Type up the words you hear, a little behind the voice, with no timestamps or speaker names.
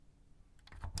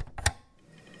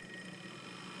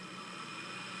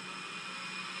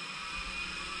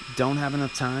Don't have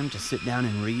enough time to sit down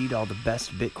and read all the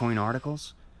best Bitcoin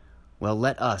articles? Well,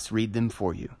 let us read them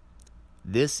for you.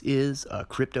 This is a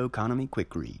Crypto Economy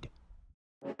Quick Read.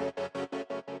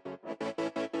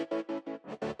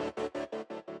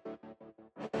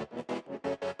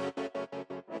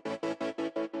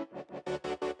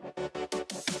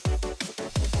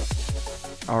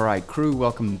 All right, crew,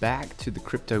 welcome back to the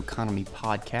Crypto Economy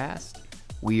Podcast.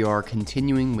 We are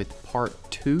continuing with part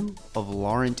 2 of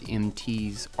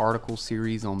LaurentMT's article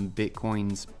series on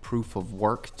Bitcoin's proof of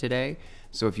work today.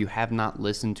 So if you have not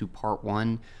listened to part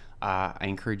 1, I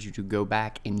encourage you to go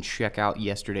back and check out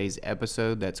yesterday's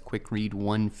episode. That's Quick Read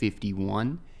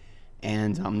 151.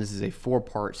 And this is a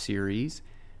 4-part series.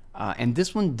 And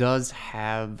this one does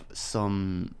have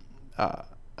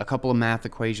a couple of math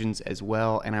equations as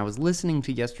well, and I was listening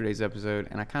to yesterday's episode,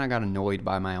 and I kind of got annoyed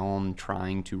by my own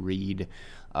trying to read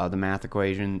the math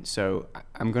equation, so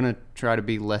I'm going to try to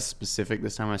be less specific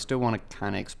this time. I still want to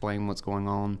kind of explain what's going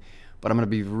on, but I'm going to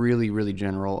be really, really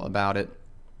general about it,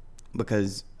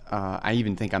 because I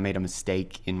even think I made a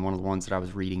mistake in one of the ones that I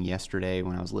was reading yesterday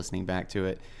when I was listening back to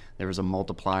it. There was a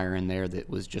multiplier in there that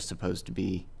was just supposed to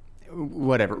be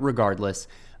whatever, regardless.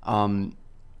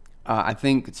 I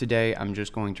think today I'm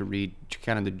just going to read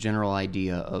kind of the general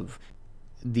idea of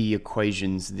the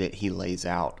equations that he lays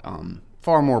out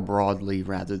far more broadly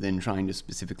rather than trying to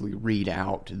specifically read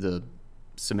out the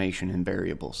summation and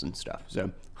variables and stuff.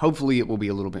 So hopefully it will be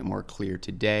a little bit more clear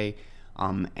today.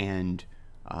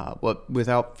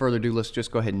 Without further ado, let's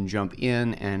just go ahead and jump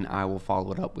in, and I will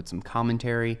follow it up with some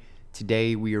commentary.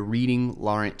 Today we are reading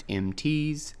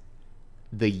LaurentMT's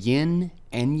The Yin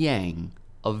and Yang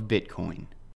of Bitcoin.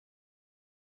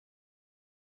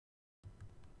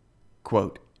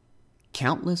 Quote,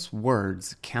 "Countless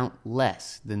words count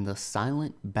less than the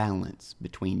silent balance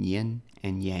between yin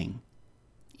and yang."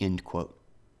 End quote.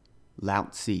 Lao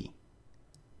Tzu.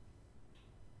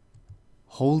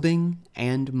 Holding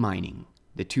and mining,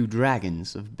 the two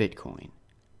dragons of Bitcoin.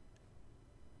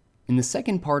 In the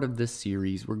second part of this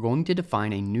series, we're going to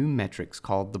define a new metric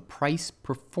called the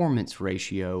price-performance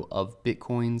ratio of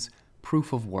Bitcoin's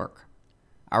proof of work.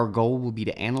 Our goal will be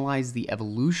to analyze the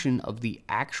evolution of the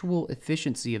actual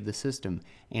efficiency of the system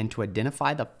and to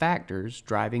identify the factors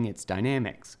driving its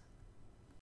dynamics.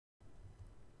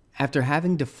 After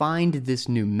having defined this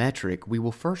new metric, we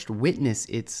will first witness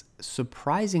its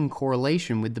surprising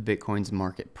correlation with the Bitcoin's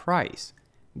market price.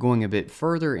 Going a bit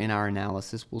further in our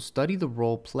analysis, we'll study the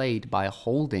role played by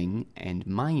holding and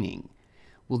mining.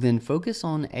 We'll then focus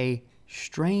on a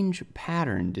strange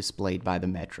pattern displayed by the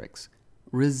metrics,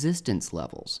 resistance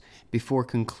levels, before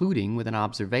concluding with an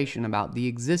observation about the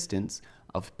existence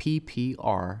of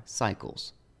PPR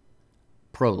cycles.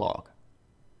 Prologue: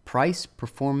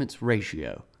 Price-Performance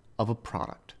Ratio of a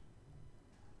product.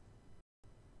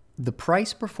 The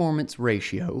price-performance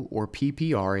ratio, or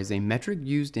PPR, is a metric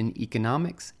used in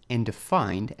economics and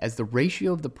defined as the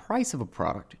ratio of the price of a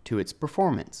product to its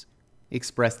performance,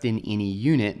 expressed in any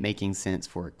unit making sense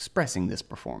for expressing this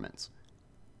performance.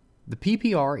 The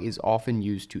PPR is often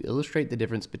used to illustrate the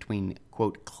difference between,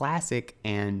 quote, classic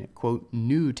and, quote,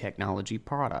 new technology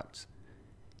products.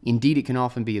 Indeed, it can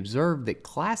often be observed that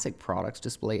classic products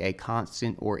display a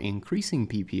constant or increasing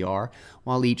PPR,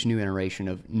 while each new iteration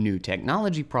of new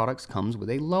technology products comes with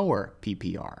a lower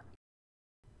PPR.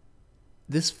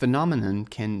 This phenomenon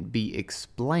can be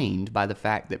explained by the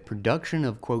fact that production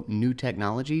of, quote, new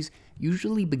technologies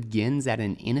usually begins at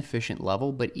an inefficient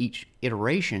level, but each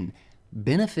iteration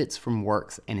benefits from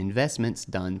works and investments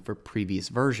done for previous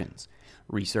versions,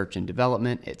 research and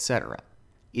development, etc.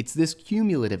 It's this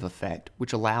cumulative effect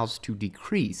which allows to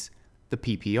decrease the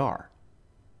PPR.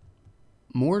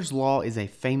 Moore's Law is a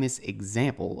famous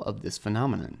example of this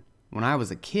phenomenon. When I was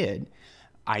a kid,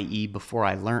 i.e. before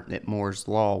I learnt that Moore's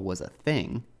Law was a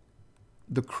thing,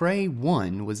 the Cray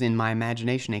 1 was in my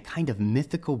imagination a kind of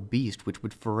mythical beast which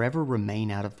would forever remain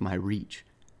out of my reach.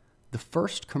 The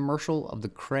first commercial of the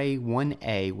Cray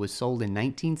 1A was sold in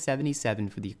 1977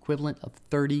 for the equivalent of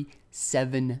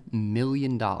 $37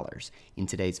 million in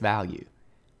today's value.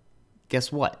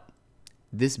 Guess what?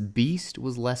 This beast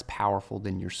was less powerful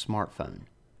than your smartphone.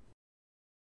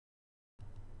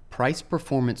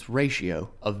 Price-performance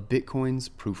ratio of Bitcoin's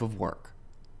proof of work.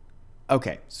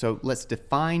 Okay, so let's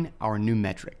define our new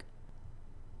metric.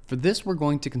 For this, we're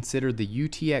going to consider the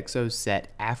UTXO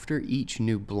set after each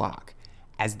new block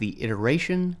as the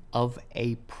iteration of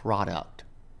a product.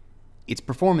 Its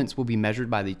performance will be measured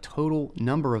by the total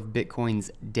number of Bitcoin's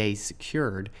days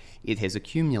secured it has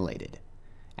accumulated.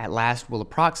 At last, we'll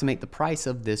approximate the price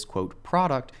of this, quote,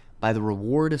 product by the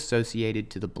reward associated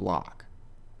to the block.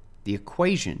 The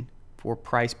equation for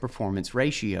price performance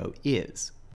ratio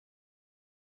is.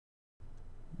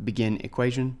 Begin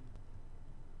equation.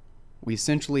 We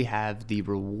essentially have the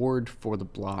reward for the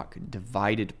block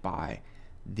divided by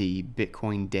the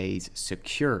Bitcoin days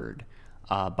secured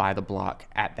by the block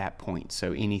at that point.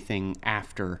 So anything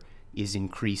after is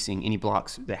increasing, any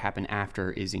blocks that happen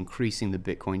after is increasing the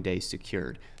Bitcoin days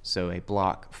secured. So a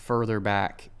block further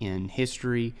back in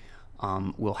history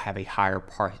will have a higher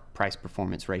price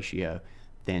performance ratio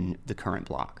than the current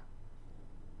block.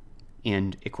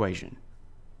 End equation,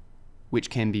 which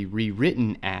can be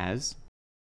rewritten as,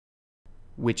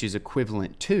 which is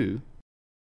equivalent to,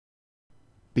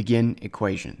 begin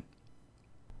equation.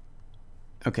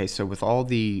 Okay, so with all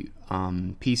the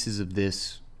pieces of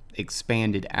this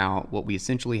expanded out, what we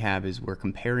essentially have is we're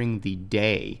comparing the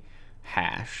day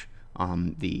hash,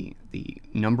 the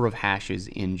number of hashes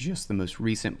in just the most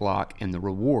recent block, and the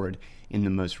reward in the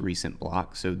most recent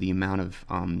block, so the amount of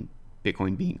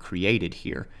Bitcoin being created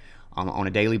here on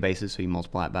a daily basis, so you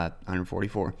multiply it by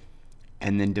 144,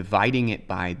 and then dividing it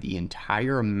by the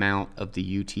entire amount of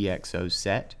the UTXO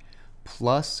set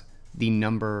plus the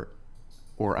number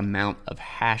or amount of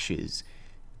hashes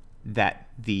that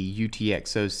the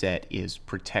UTXO set is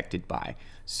protected by.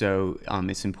 So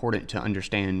it's important to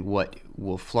understand what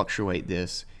will fluctuate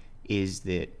this is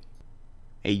that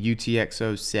a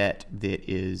UTXO set that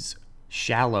is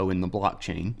shallow in the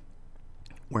blockchain,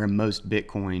 where most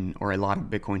Bitcoin or a lot of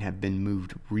Bitcoin have been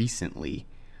moved recently,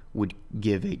 would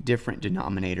give a different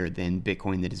denominator than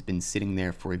Bitcoin that has been sitting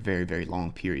there for a very, very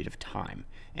long period of time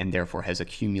and therefore has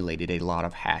accumulated a lot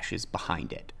of hashes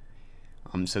behind it.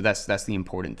 So that's the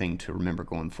important thing to remember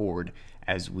going forward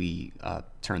as we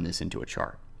turn this into a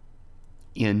chart.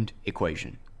 End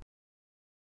equation.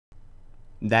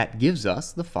 That gives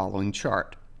us the following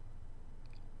chart.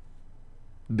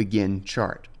 Begin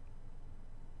chart.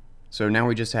 So now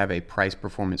we just have a price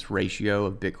performance ratio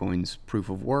of Bitcoin's proof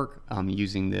of work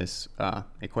using this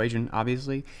equation,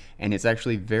 obviously, and it's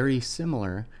actually very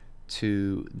similar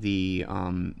to the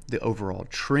overall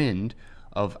trend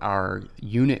of our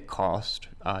unit cost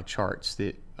charts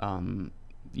that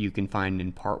you can find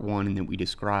in part 1 and that we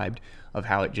described of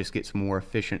how it just gets more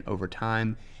efficient over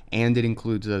time, and it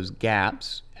includes those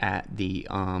gaps at the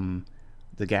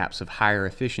gaps of higher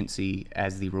efficiency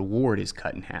as the reward is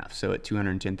cut in half, so at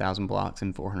 210,000 blocks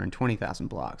and 420,000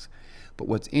 blocks. But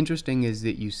what's interesting is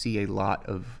that you see a lot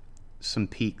of some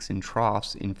peaks and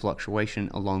troughs in fluctuation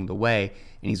along the way,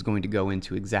 and he's going to go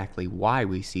into exactly why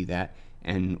we see that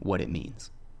and what it means.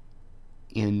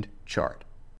 End chart.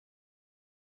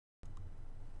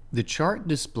 The chart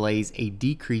displays a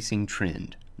decreasing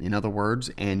trend, in other words,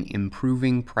 an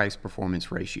improving price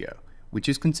performance ratio, which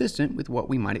is consistent with what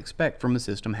we might expect from a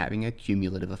system having a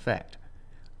cumulative effect.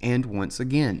 And once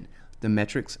again, the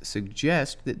metrics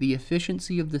suggest that the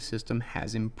efficiency of the system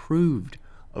has improved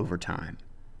over time.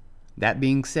 That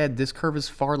being said, this curve is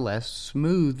far less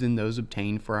smooth than those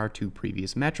obtained for our 2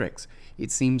 previous metrics.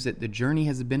 It seems that the journey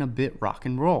has been a bit rock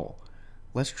and roll.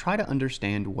 Let's try to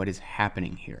understand what is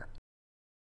happening here.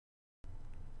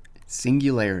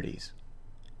 Singularities.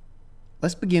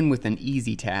 Let's begin with an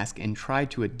easy task and try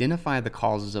to identify the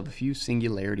causes of a few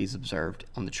singularities observed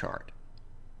on the chart.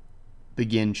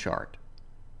 Begin chart.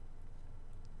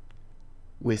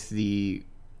 With the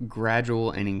gradual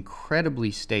and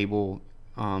incredibly stable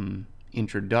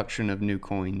introduction of new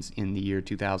coins in the year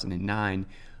 2009,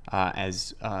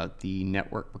 as the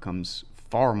network becomes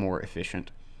far more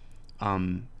efficient,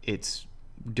 it's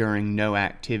during no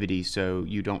activity, so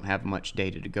you don't have much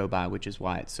data to go by, which is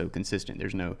why it's so consistent.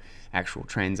 There's no actual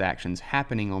transactions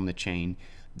happening on the chain.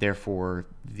 Therefore,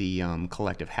 the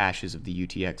collective hashes of the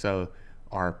UTXO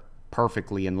are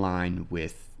perfectly in line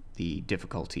with the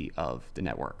difficulty of the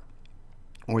network,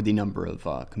 or the number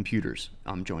of computers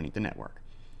joining the network.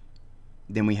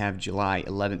 Then we have July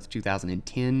 11th,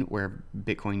 2010, where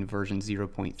Bitcoin version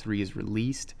 0.3 is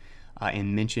released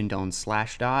and mentioned on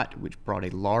Slashdot, which brought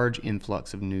a large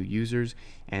influx of new users,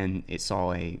 and it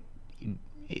saw a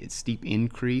steep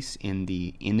increase in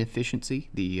the inefficiency,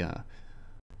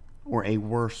 or a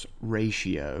worse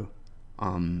ratio,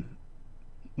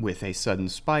 with a sudden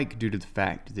spike due to the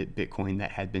fact that Bitcoin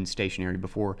that had been stationary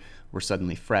before were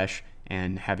suddenly fresh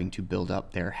and having to build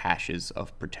up their hashes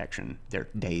of protection, their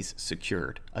days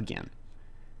secured again.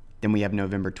 Then we have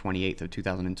November 28th of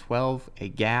 2012, a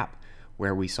gap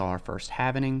where we saw our first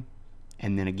halvening,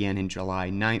 and then again in July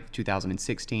 9th,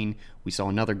 2016, we saw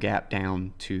another gap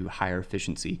down to higher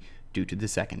efficiency due to the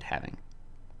second halving.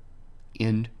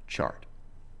 End chart.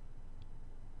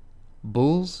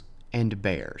 Bulls and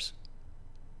bears.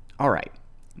 All right,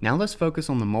 Now let's focus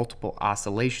on the multiple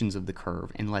oscillations of the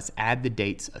curve, and let's add the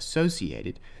dates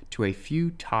associated to a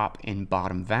few top and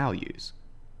bottom values.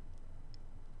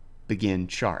 Begin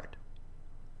chart.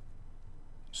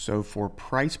 So for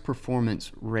price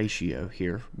performance ratio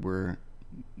here, we're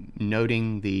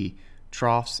noting the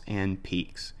troughs and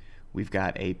peaks. We've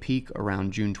got a peak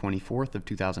around June 24th of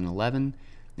 2011,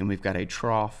 and we've got a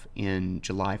trough in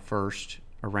July 1st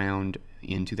around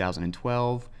in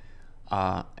 2012,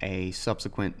 a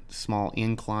subsequent small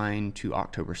incline to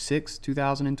October 6th,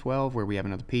 2012, where we have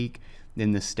another peak,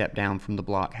 then the step down from the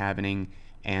block halvening,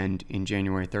 and in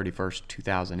January 31st,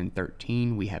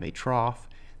 2013, we have a trough,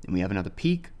 and we have another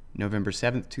peak, November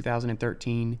 7th,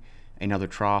 2013, another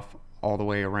trough all the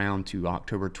way around to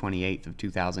October 28th of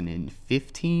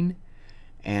 2015,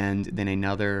 and then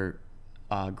another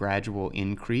gradual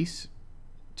increase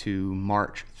to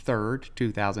March 3rd,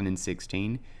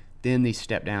 2016, then the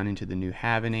step down into the new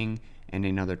halvening, and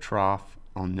another trough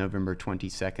on November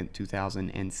 22nd,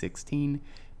 2016,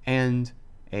 and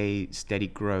a steady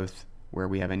growth where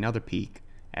we have another peak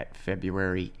at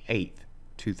February 8th,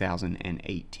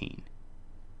 2018.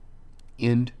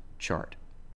 End chart.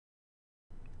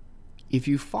 If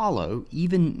you follow,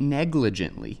 even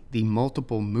negligently, the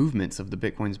multiple movements of the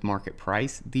Bitcoin's market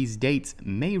price, these dates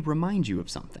may remind you of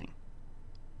something.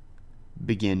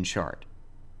 Begin chart.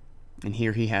 And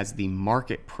here he has the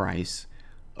market price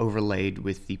overlaid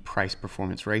with the price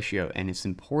performance ratio, and it's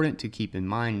important to keep in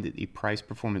mind that the price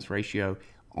performance ratio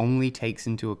only takes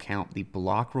into account the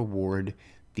block reward,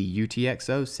 the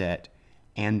UTXO set,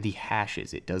 and the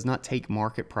hashes. It does not take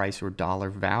market price or dollar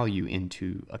value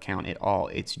into account at all.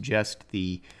 It's just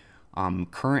the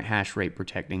current hash rate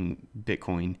protecting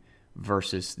Bitcoin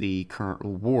versus the current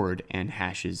reward and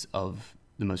hashes of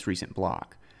the most recent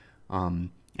block, and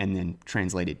then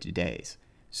translated to days.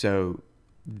 So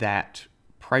that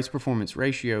price performance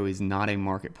ratio is not a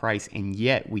market price, and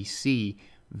yet we see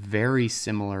very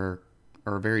similar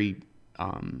or very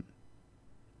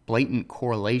blatant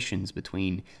correlations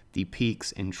between the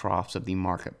peaks and troughs of the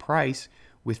market price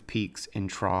with peaks and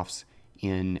troughs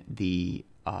in the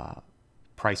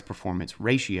price performance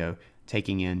ratio,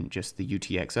 taking in just the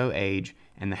UTXO age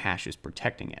and the hashes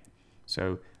protecting it.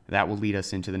 So that will lead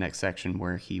us into the next section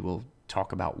where he will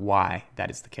talk about why that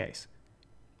is the case.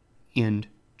 End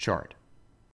chart.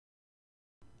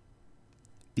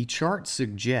 The chart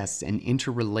suggests an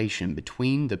interrelation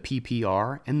between the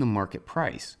PPR and the market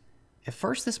price. At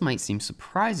first, this might seem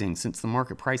surprising since the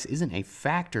market price isn't a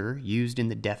factor used in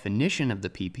the definition of the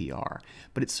PPR,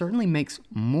 but it certainly makes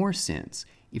more sense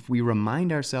if we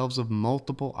remind ourselves of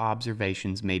multiple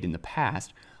observations made in the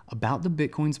past about the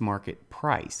Bitcoin's market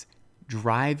price,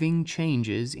 driving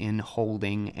changes in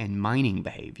holding and mining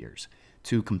behaviors,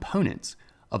 two components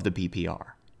of the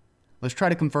PPR. Let's try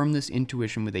to confirm this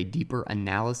intuition with a deeper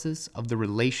analysis of the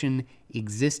relation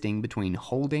existing between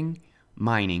holding,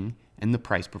 mining, and the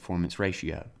price performance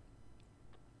ratio.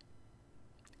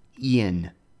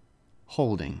 In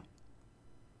holding.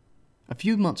 A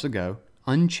few months ago,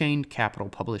 Unchained Capital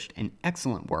published an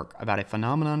excellent work about a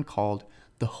phenomenon called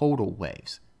the hodl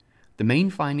waves. The main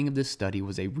finding of this study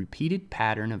was a repeated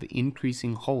pattern of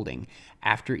increasing holding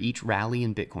after each rally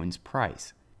in Bitcoin's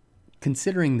price.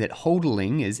 Considering that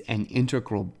hodling is an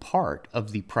integral part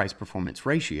of the price performance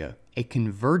ratio, a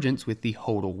convergence with the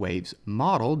hodl waves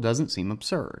model doesn't seem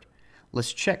absurd.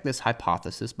 Let's check this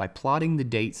hypothesis by plotting the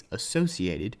dates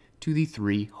associated to the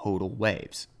three hodl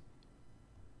waves.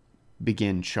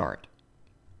 Begin chart.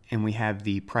 And we have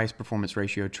the price performance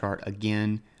ratio chart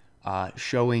again,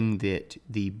 showing that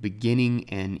the beginning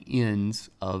and ends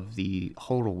of the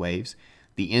hodl waves,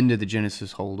 the end of the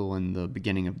Genesis hodl and the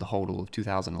beginning of the hodl of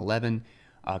 2011,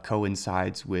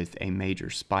 coincides with a major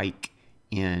spike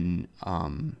in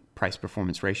price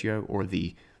performance ratio, or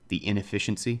the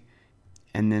inefficiency.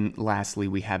 And then lastly,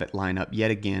 we have it line up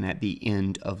yet again at the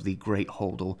end of the Great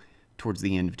Hodl towards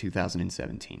the end of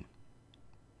 2017.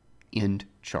 End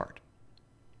chart.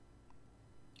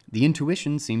 The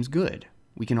intuition seems good.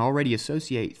 We can already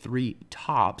associate three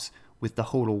tops with the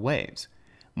hodl waves.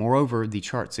 Moreover, the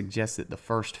chart suggests that the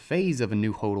first phase of a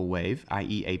new hodl wave,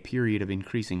 i.e. a period of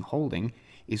increasing holding,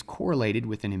 is correlated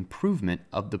with an improvement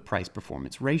of the price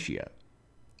performance ratio.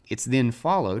 It's then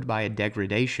followed by a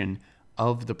degradation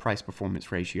of the price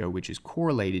performance ratio, which is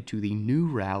correlated to the new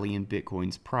rally in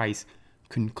Bitcoin's price,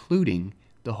 concluding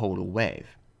the hodl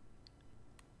wave.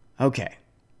 Okay,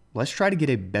 let's try to get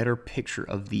a better picture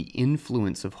of the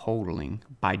influence of hodling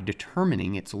by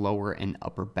determining its lower and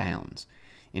upper bounds.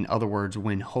 In other words,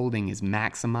 when holding is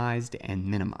maximized and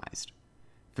minimized.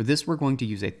 For this, we're going to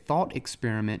use a thought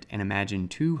experiment and imagine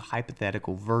two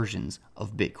hypothetical versions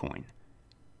of Bitcoin.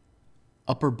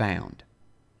 Upper bound,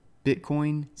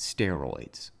 Bitcoin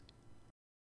steroids.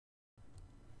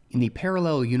 In the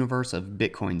parallel universe of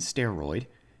Bitcoin steroid,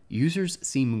 users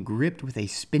seem gripped with a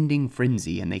spending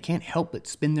frenzy and they can't help but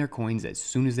spend their coins as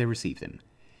soon as they receive them.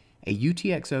 A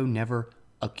UTXO never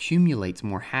accumulates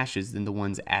more hashes than the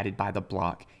ones added by the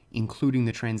block, including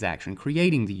the transaction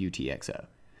creating the UTXO,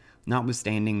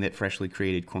 notwithstanding that freshly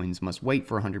created coins must wait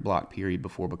for a 100-block period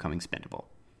before becoming spendable.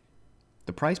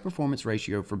 The price-performance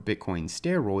ratio for Bitcoin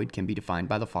steroid can be defined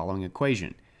by the following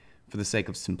equation. For the sake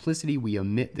of simplicity, we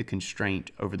omit the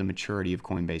constraint over the maturity of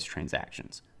Coinbase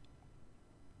transactions.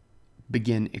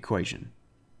 Begin equation.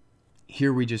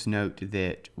 Here we just note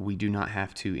that we do not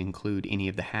have to include any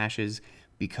of the hashes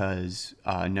because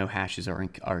no hashes are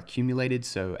accumulated.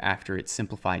 So after it's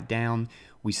simplified down,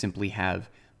 we simply have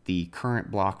the current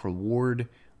block reward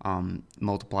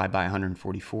multiplied by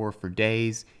 144 for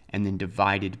days and then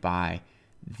divided by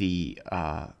the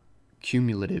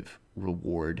cumulative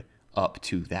reward up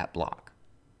to that block.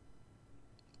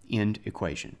 End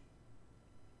equation.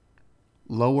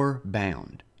 Lower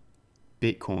bound,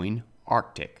 Bitcoin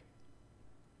Arctic.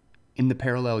 In the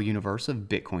parallel universe of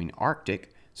Bitcoin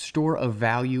Arctic, store of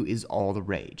value is all the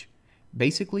rage.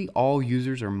 Basically, all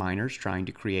users are miners trying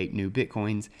to create new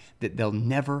Bitcoins that they'll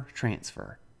never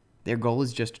transfer. Their goal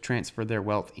is just to transfer their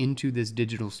wealth into this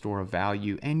digital store of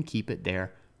value and keep it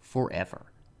there forever.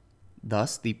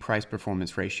 Thus, the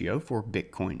price-performance ratio for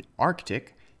Bitcoin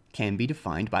Arctic can be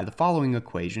defined by the following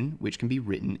equation, which can be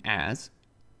written as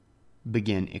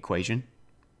begin equation.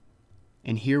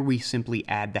 And here we simply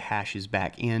add the hashes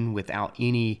back in without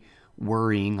any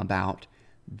worrying about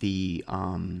the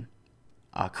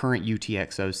current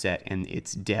UTXO set and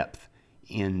its depth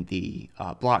in the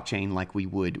blockchain like we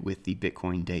would with the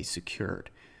Bitcoin days secured.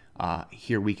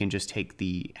 Here we can just take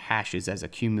the hashes as a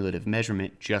cumulative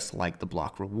measurement, just like the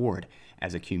block reward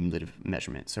as a cumulative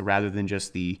measurement. So rather than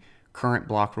just the current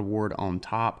block reward on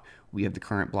top, we have the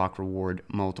current block reward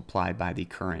multiplied by the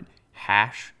current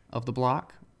hash of the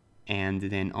block. And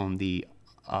then on the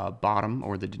bottom,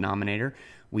 or the denominator,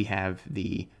 we have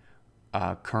the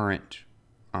current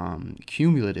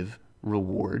cumulative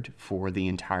reward for the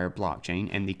entire blockchain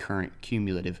and the current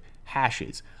cumulative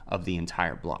hashes of the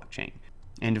entire blockchain.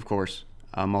 And of course,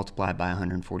 multiplied by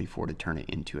 144 to turn it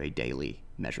into a daily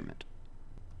measurement.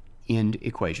 End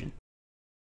equation.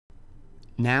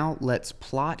 Now let's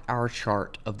plot our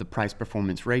chart of the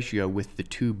price-performance ratio with the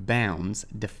two bounds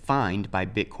defined by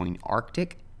Bitcoin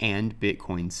Arctic and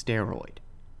Bitcoin steroid.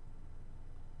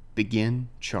 Begin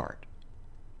chart.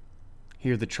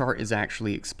 Here the chart is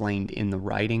actually explained in the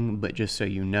writing, but just so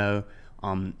you know,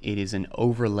 it is an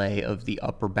overlay of the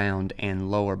upper bound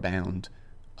and lower bound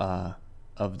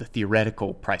of the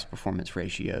theoretical price-performance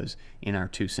ratios in our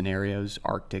two scenarios,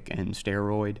 Arctic and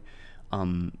steroid,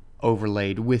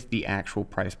 overlaid with the actual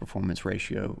price-performance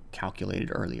ratio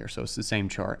calculated earlier. So it's the same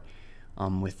chart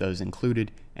with those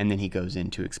included, and then he goes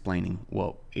into explaining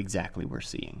what exactly we're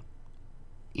seeing.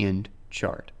 End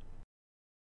chart.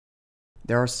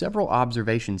 There are several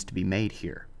observations to be made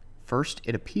here. First,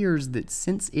 it appears that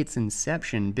since its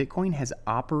inception, Bitcoin has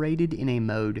operated in a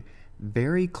mode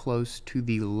very close to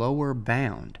the lower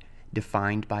bound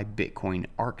defined by Bitcoin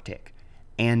Arctic,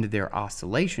 and their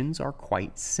oscillations are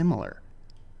quite similar.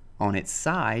 On its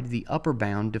side, the upper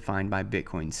bound defined by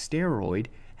Bitcoin steroid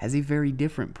has a very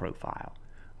different profile.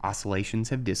 Oscillations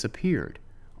have disappeared.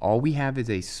 All we have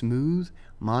is a smooth,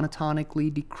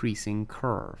 monotonically decreasing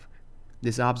curve.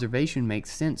 This observation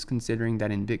makes sense considering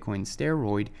that in Bitcoin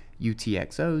steroid,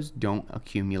 UTXOs don't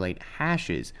accumulate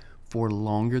hashes for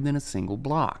longer than a single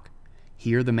block.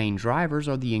 Here, the main drivers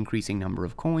are the increasing number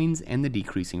of coins and the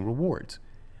decreasing rewards.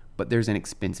 But there's an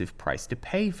expensive price to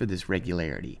pay for this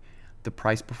regularity. The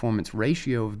price-performance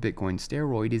ratio of Bitcoin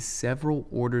steroid is several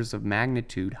orders of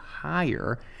magnitude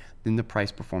higher than the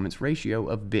price-performance ratio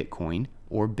of Bitcoin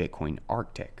or Bitcoin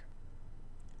Arctic.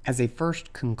 As a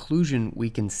first conclusion, we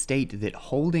can state that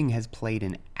holding has played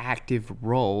an active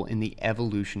role in the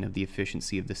evolution of the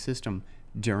efficiency of the system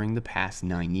during the past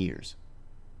 9 years.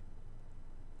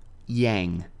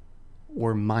 Yang,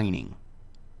 or mining.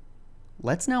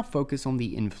 Let's now focus on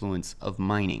the influence of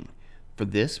mining. For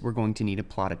this, we're going to need to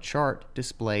plot a chart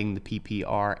displaying the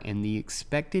PPR and the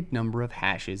expected number of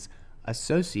hashes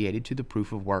associated to the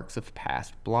proof of works of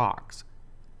past blocks.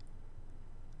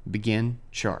 Begin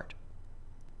chart.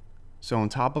 So on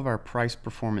top of our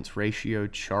price-performance ratio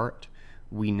chart,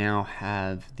 we now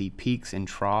have the peaks and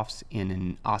troughs in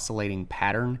an oscillating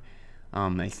pattern,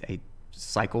 a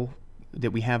cycle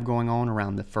that we have going on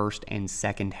around the first and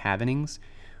second halvenings.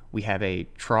 We have a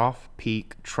trough,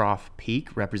 peak,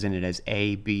 represented as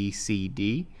A, B, C,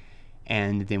 D,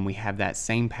 And then we have that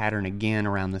same pattern again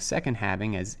around the second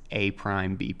halving as A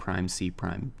prime, B prime, C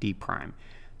prime, D prime.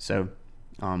 So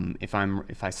if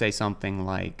I say something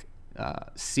like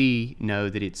C, know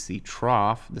that it's the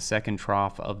trough, the second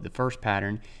trough of the first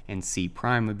pattern, and C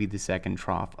prime would be the second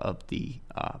trough of the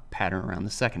pattern around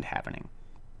the second halving.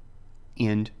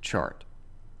 End chart.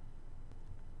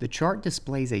 The chart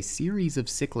displays a series of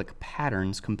cyclic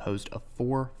patterns composed of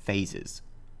 4 phases.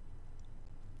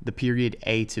 The period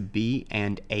A to B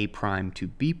and A prime to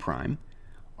B prime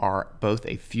are both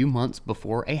a few months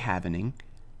before a halvening,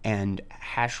 and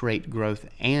hash rate growth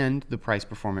and the price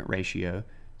performance ratio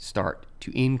start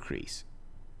to increase.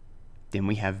 Then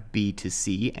we have B to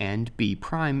C and B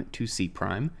prime to C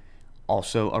prime,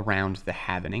 also around the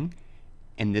halvening,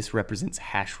 and this represents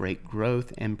hash rate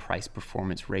growth and price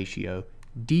performance ratio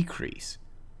decrease.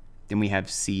 Then we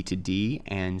have C to D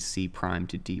and C prime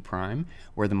to D prime,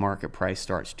 where the market price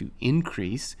starts to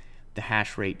increase, the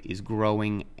hash rate is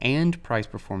growing, and price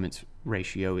performance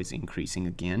ratio is increasing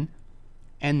again.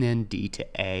 And then D to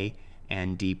A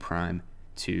and D prime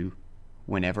to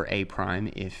whenever A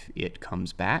prime, if it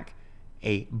comes back,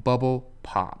 a bubble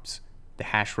pops. The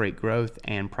hash rate growth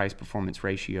and price performance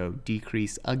ratio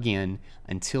decrease again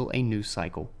until a new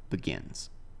cycle begins.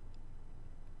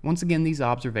 Once again, these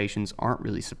observations aren't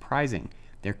really surprising.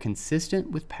 They're consistent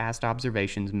with past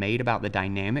observations made about the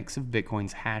dynamics of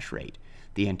Bitcoin's hash rate,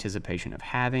 the anticipation of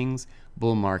halvings,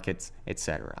 bull markets,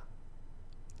 etc.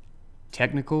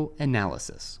 Technical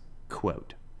analysis.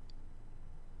 Quote,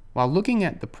 while looking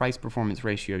at the price performance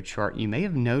ratio chart, you may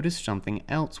have noticed something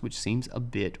else which seems a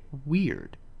bit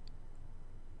weird.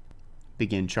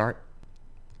 Begin chart.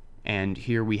 And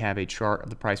here we have a chart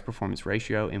of the price performance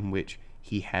ratio in which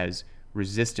he has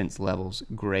resistance levels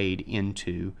grade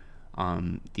into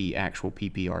the actual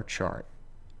PPR chart.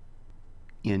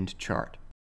 End chart.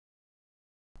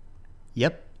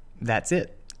 Yep, that's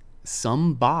it.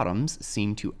 Some bottoms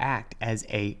seem to act as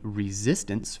a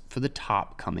resistance for the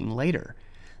top coming later.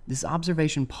 This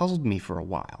observation puzzled me for a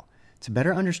while. To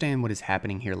better understand what is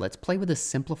happening here, let's play with a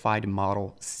simplified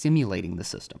model simulating the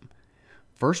system.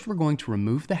 First, we're going to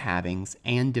remove the halvings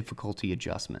and difficulty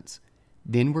adjustments.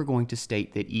 Then we're going to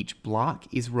state that each block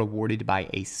is rewarded by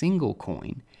a single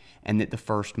coin and that the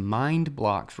first mined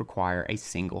blocks require a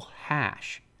single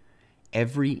hash.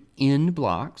 Every N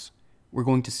blocks, we're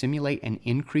going to simulate an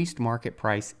increased market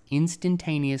price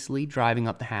instantaneously driving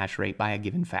up the hash rate by a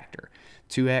given factor,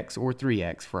 2x or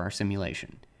 3x for our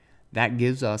simulation. That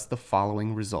gives us the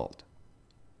following result.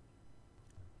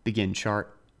 Begin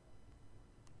chart.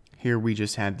 Here we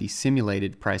just have the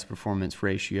simulated price performance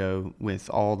ratio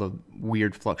with all the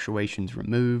weird fluctuations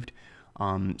removed.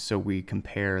 So we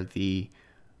compare the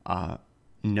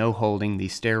no holding, the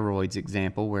steroids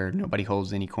example where nobody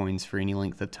holds any coins for any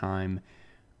length of time,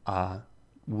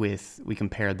 we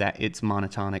compare that its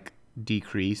monotonic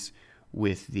decrease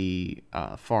with the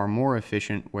far more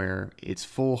efficient where it's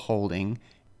full holding.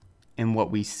 And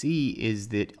what we see is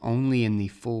that only in the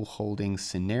full holding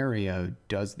scenario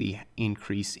does the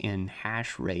increase in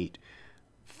hash rate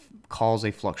cause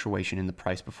a fluctuation in the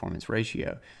price performance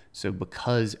ratio. So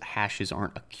because hashes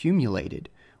aren't accumulated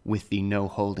with the no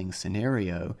holding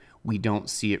scenario, we don't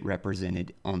see it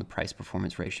represented on the price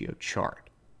performance ratio chart.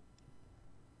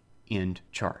 End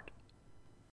chart.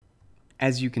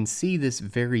 As you can see, this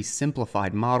very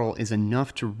simplified model is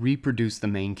enough to reproduce the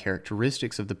main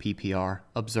characteristics of the PPR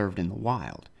observed in the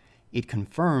wild. It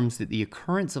confirms that the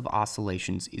occurrence of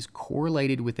oscillations is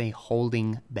correlated with a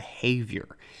holding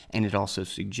behavior, and it also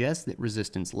suggests that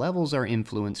resistance levels are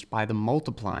influenced by the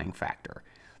multiplying factor.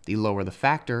 The lower the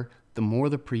factor, the more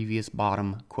the previous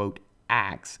bottom, quote,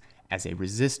 acts as a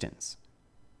resistance.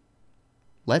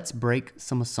 Let's break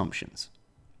some assumptions.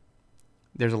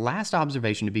 There's a last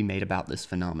observation to be made about this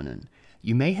phenomenon.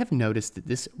 You may have noticed that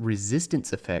this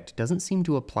resistance effect doesn't seem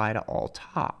to apply to all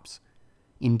tops.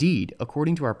 Indeed,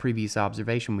 according to our previous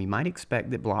observation, we might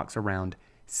expect that blocks around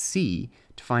C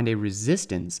to find a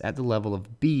resistance at the level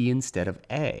of B instead of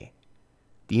A.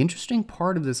 The interesting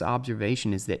part of this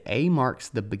observation is that A marks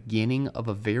the beginning of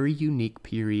a very unique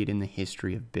period in the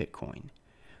history of Bitcoin.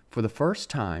 For the first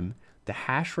time, the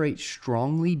hash rate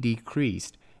strongly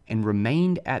decreased and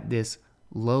remained at this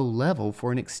low level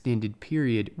for an extended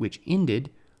period which ended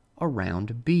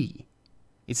around B.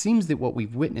 It seems that what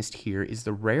we've witnessed here is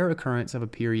the rare occurrence of a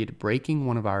period breaking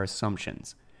one of our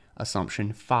assumptions.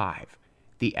 Assumption 5.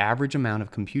 The average amount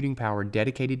of computing power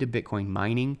dedicated to Bitcoin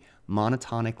mining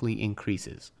monotonically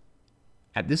increases.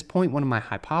 At this point, one of my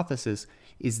hypotheses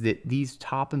is that these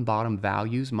top and bottom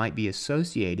values might be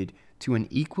associated to an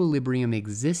equilibrium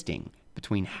existing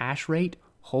between hash rate,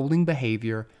 holding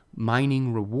behavior,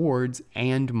 mining rewards,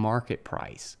 and market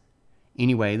price.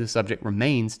 Anyway, the subject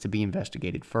remains to be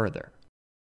investigated further.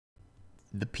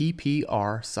 The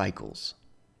PPR cycles.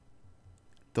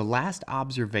 The last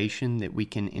observation that we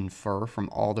can infer from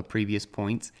all the previous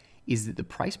points is that the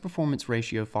price-performance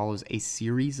ratio follows a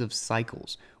series of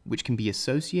cycles, which can be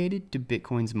associated to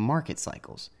Bitcoin's market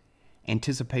cycles,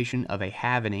 anticipation of a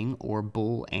halvening or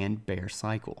bull and bear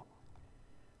cycle.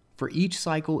 For each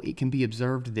cycle, it can be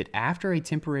observed that after a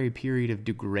temporary period of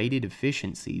degraded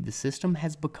efficiency, the system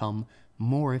has become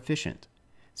more efficient.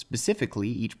 Specifically,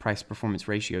 each price-performance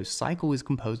ratio cycle is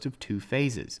composed of two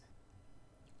phases.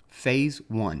 Phase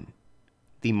 1.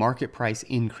 The market price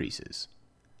increases.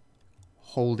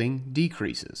 Holding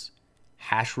decreases.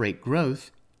 Hash rate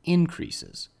growth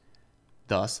increases.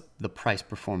 Thus, the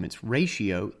price-performance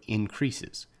ratio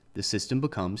increases. The system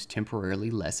becomes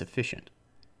temporarily less efficient.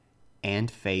 And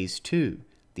Phase 2.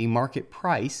 The market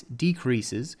price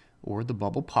decreases, or the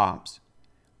bubble pops.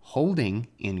 Holding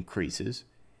increases,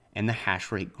 and the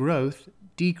hash rate growth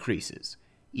decreases,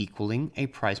 equaling a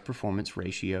price-performance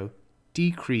ratio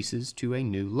decreases to a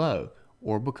new low,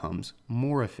 or becomes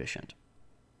more efficient.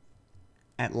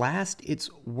 At last, it's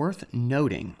worth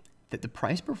noting that the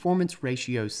price-performance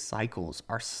ratio cycles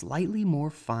are slightly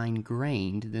more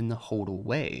fine-grained than the hodl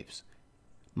waves.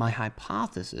 My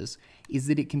hypothesis is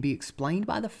that it can be explained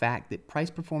by the fact that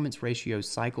price-performance ratio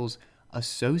cycles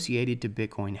associated to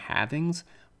Bitcoin halvings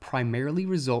primarily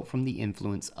result from the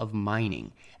influence of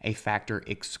mining, a factor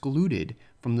excluded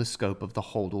from the scope of the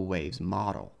hodl waves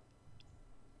model.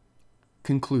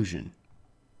 Conclusion.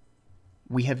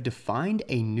 We have defined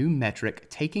a new metric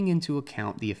taking into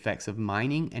account the effects of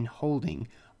mining and holding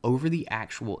over the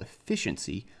actual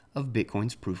efficiency of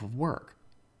Bitcoin's proof of work.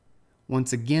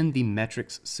 Once again, the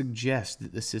metrics suggest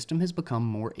that the system has become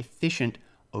more efficient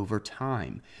over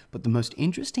time, but the most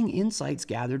interesting insights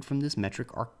gathered from this metric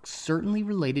are certainly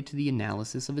related to the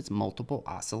analysis of its multiple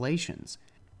oscillations.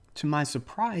 To my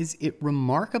surprise, it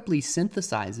remarkably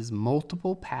synthesizes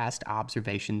multiple past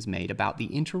observations made about the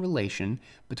interrelation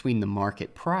between the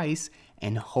market price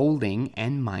and holding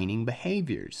and mining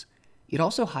behaviors. It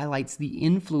also highlights the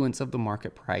influence of the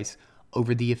market price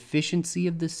over the efficiency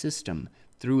of the system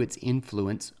through its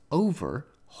influence over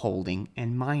holding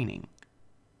and mining.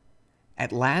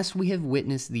 At last, we have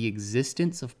witnessed the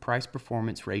existence of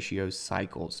price-performance ratio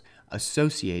cycles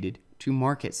associated to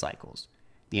market cycles,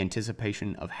 the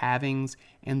anticipation of halvings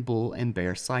and bull and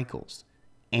bear cycles.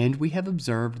 And we have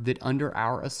observed that under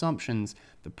our assumptions,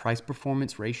 the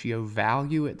price-performance ratio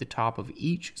value at the top of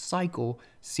each cycle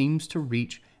seems to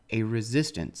reach a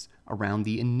resistance around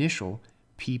the initial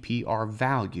PPR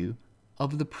value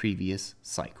of the previous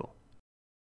cycle.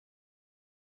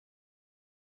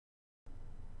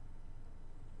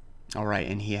 All right,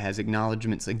 and he has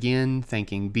acknowledgments again,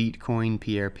 thanking Bitcoin,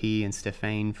 PRP, and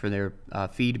Stefan for their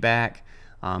feedback,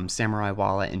 Samurai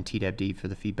Wallet and TWD for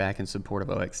the feedback and support of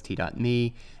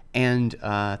OXT.me, and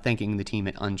thanking the team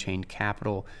at Unchained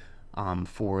Capital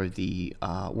for the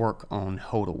work on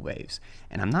hodl waves.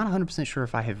 And I'm not 100% sure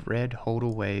if I have read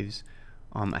hodl waves.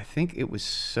 I think it was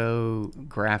so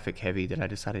graphic heavy that I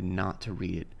decided not to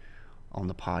read it on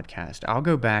the podcast. I'll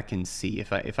go back and see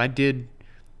if I did.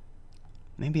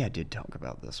 Maybe I did talk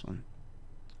about this one.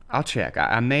 I'll check.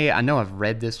 I know I've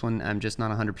read this one. I'm just not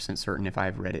 100% certain if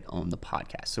I've read it on the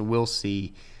podcast. So we'll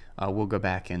see. We'll go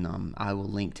back and I will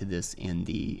link to this in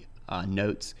the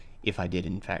notes if I did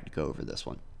in fact go over this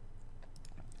one.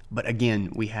 But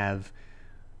again, we have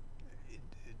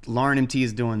LaurentMT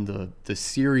is doing the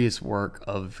serious work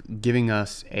of giving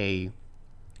us a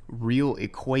real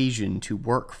equation to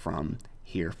work from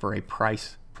here for a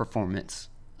price performance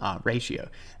ratio.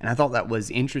 And I thought that was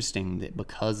interesting that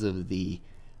because of the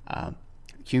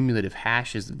cumulative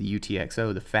hashes of the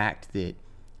UTXO, the fact that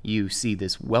you see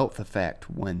this wealth effect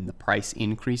when the price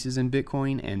increases in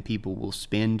Bitcoin and people will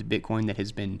spend Bitcoin that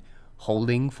has been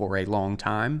holding for a long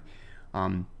time.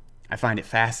 I find it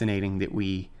fascinating that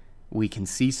we can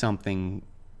see something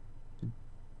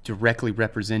directly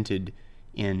represented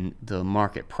in the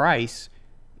market price,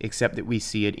 except that we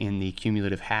see it in the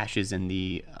cumulative hashes and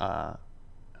the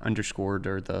underscored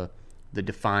or the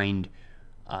defined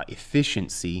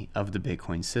efficiency of the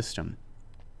Bitcoin system.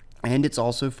 And it's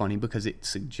also funny because it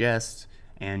suggests,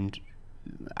 and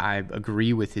I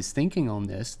agree with his thinking on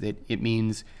this, that it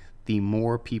means the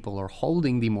more people are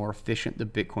holding, the more efficient the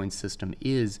Bitcoin system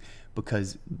is,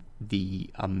 because the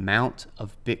amount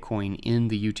of Bitcoin in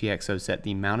the UTXO set,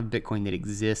 the amount of Bitcoin that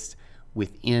exists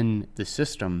within the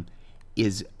system,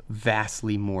 is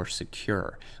vastly more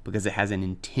secure because it has an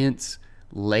intense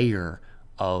layer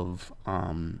of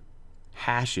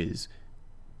hashes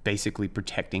basically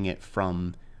protecting it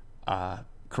from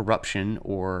corruption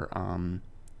or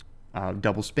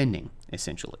double spending,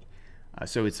 essentially.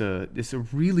 So it's a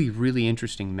really, really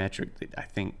interesting metric that I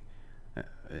think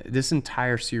this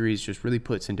entire series just really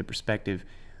puts into perspective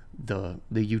the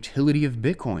utility of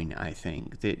Bitcoin. I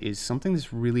think that is something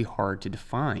that's really hard to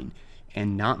define,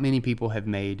 and not many people have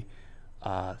made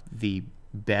the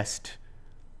best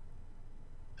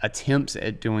attempts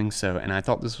at doing so. And I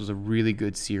thought this was a really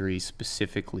good series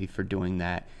specifically for doing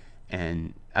that.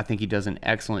 And I think he does an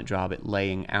excellent job at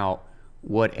laying out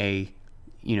what a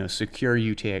secure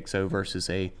UTXO versus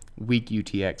a weak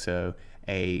UTXO,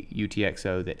 a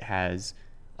UTXO that has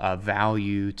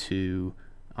value to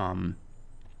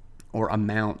or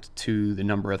amount to the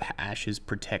number of hashes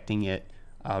protecting it,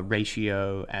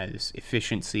 ratio as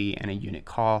efficiency and a unit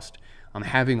cost.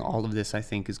 Having all of this, I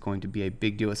think, is going to be a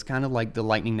big deal. It's kind of like the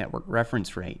Lightning Network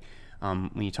reference rate.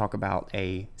 When you talk about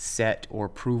a set or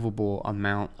provable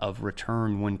amount of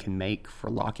return one can make for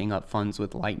locking up funds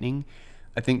with Lightning,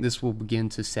 I think this will begin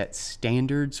to set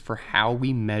standards for how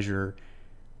we measure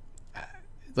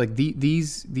like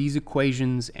these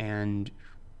equations and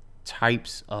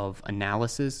types of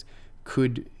analysis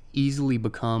could easily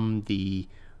become the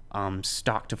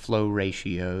stock to flow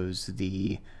ratios,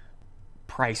 the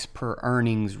price per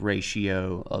earnings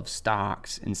ratio of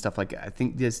stocks and stuff like that. I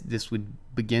think this would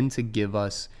begin to give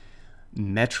us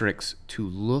metrics to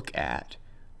look at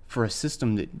for a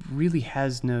system that really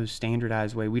has no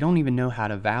standardized way. We don't even know how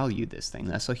to value this thing.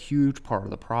 That's a huge part of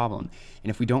the problem. And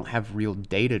if we don't have real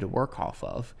data to work off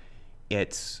of,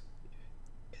 it's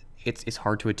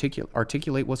hard to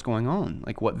articulate what's going on.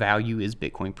 Like, what value is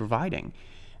Bitcoin providing?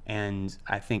 And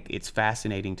I think it's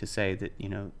fascinating to say that,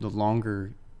 the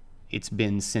longer it's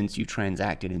been since you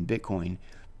transacted in Bitcoin,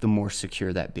 the more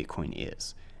secure that Bitcoin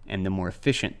is, and the more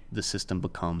efficient the system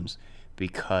becomes,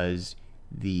 because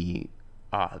the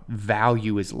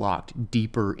value is locked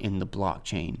deeper in the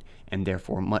blockchain, and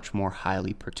therefore much more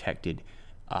highly protected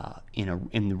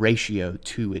in the ratio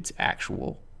to its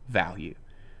actual value.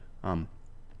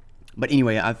 But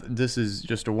anyway, this is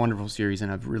just a wonderful series,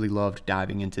 and I've really loved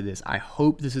diving into this. I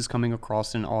hope this is coming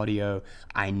across in audio.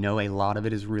 I know a lot of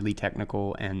it is really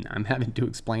technical, and I'm having to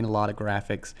explain a lot of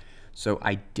graphics. So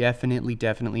I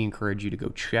definitely encourage you to go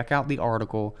check out the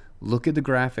article, look at the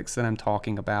graphics that I'm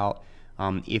talking about.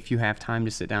 If you have time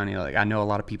to sit down, I know a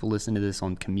lot of people listen to this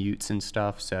on commutes and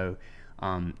stuff. So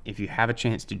if you have a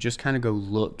chance to just kind of go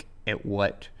look at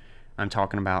what I'm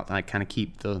talking about, kind of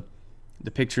keep the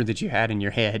picture that you had in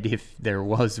your head, if there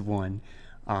was one,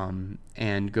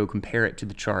 and go compare it to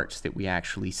the charts that we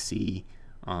actually see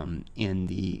in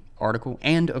the article.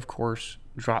 And of course,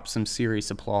 drop some serious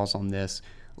applause on this.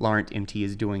 LaurentMT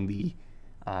is doing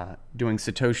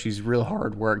Satoshi's real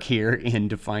hard work here in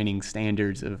defining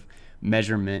standards of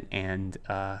measurement and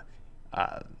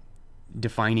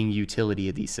defining utility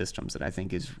of these systems that I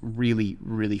think is really,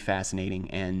 really fascinating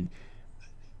and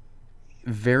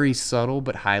very subtle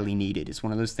but highly needed. It's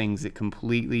one of those things that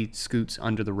completely scoots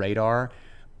under the radar,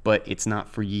 but it's not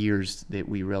for years that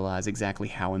we realize exactly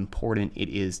how important it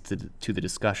is to the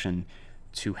discussion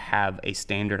to have a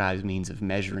standardized means of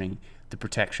measuring the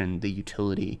protection, the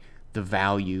utility, the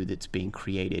value that's being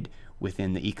created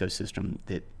within the ecosystem,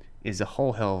 that is a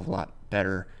whole hell of a lot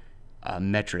better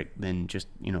metric than just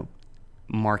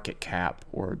market cap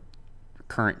or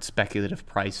current speculative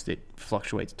price that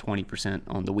fluctuates 20%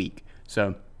 on the week.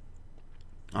 So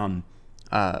do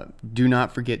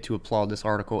not forget to applaud this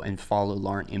article and follow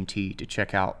LaurentMT to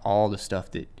check out all the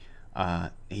stuff that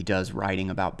he does writing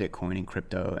about Bitcoin and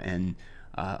crypto. And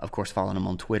of course, follow him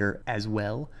on Twitter as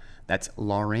well. That's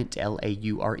Laurent,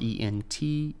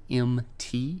 LaurentMT.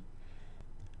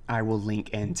 I will link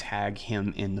and tag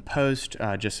him in the post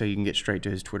just so you can get straight to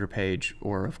his Twitter page,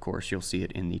 or of course you'll see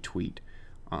it in the tweet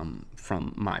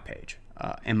from my page.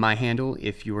 And my handle,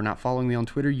 if you are not following me on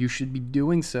Twitter, you should be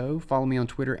doing so. Follow me on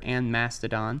Twitter and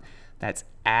Mastodon. That's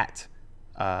at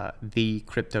the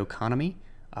Cryptoconomy,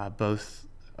 both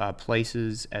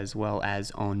places, as well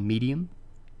as on Medium.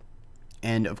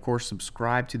 And of course,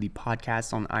 subscribe to the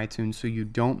podcast on iTunes so you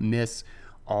don't miss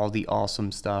all the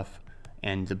awesome stuff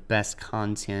and the best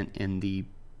content in the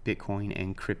Bitcoin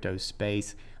and crypto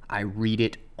space. I read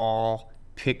it all,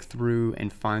 pick through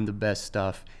and find the best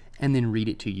stuff, and then read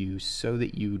it to you so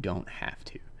that you don't have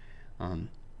to.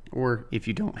 Or if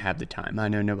you don't have the time. I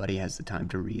know nobody has the time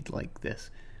to read like this.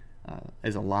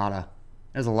 There's a lot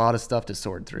of stuff to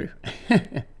sort through.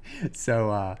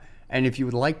 So, and if you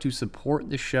would like to support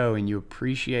the show and you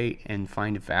appreciate and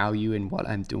find value in what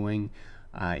I'm doing,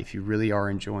 if you really are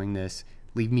enjoying this,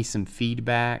 leave me some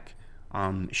feedback,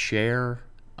 share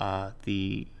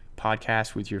the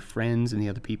podcast with your friends and the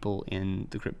other people in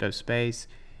the crypto space.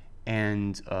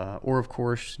 And or of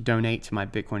course donate to my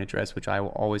Bitcoin address, which I will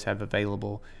always have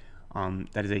available.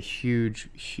 That is a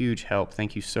huge help.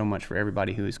 Thank you so much for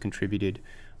everybody who has contributed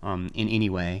in any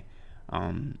way.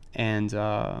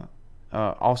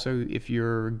 Also, if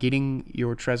you're getting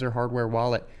your Trezor hardware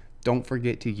wallet, don't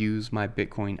forget to use my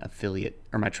Bitcoin affiliate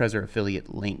or my Trezor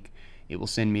affiliate link. It will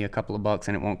send me a couple of bucks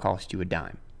and it won't cost you a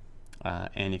dime.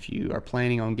 And if you are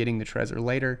planning on getting the Trezor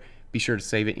later, be sure to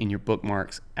save it in your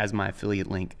bookmarks as my affiliate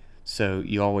link, so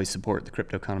you always support the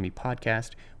Crypto Economy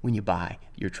Podcast when you buy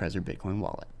your Trezor Bitcoin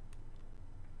wallet.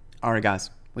 All right, guys,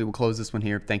 we will close this one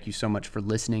here. Thank you so much for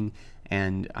listening,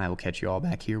 and I will catch you all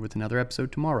back here with another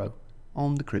episode tomorrow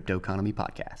on the Crypto Economy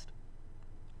Podcast.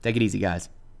 Take it easy, guys.